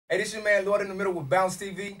Hey, this your man Lord in the Middle with Bounce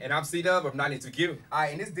TV. And I'm C-Dub of 92Q.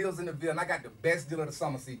 Alright, and this deal's in the Ville, and I got the best deal of the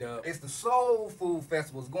summer, C-Dub. It's the Soul Food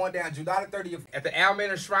Festival. It's going down July the 30th. At the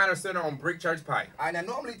Almena Shriner Center on Brick Church Pike. Alright, now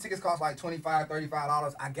normally tickets cost like $25,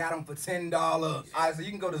 $35. I got them for $10. Alright, so you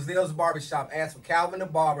can go to Zell's Barbershop, ask for Calvin the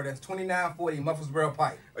Barber. That's 2940 Muffinsboro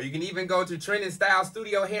Pike. Or you can even go to Trending Style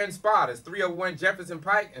Studio Hair and Spa. That's 301 Jefferson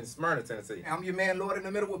Pike in Smyrna, Tennessee. I'm your man Lord in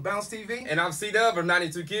the Middle with Bounce TV. And I'm C-Dub of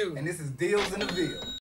 92Q. And this is Deals in the Ville.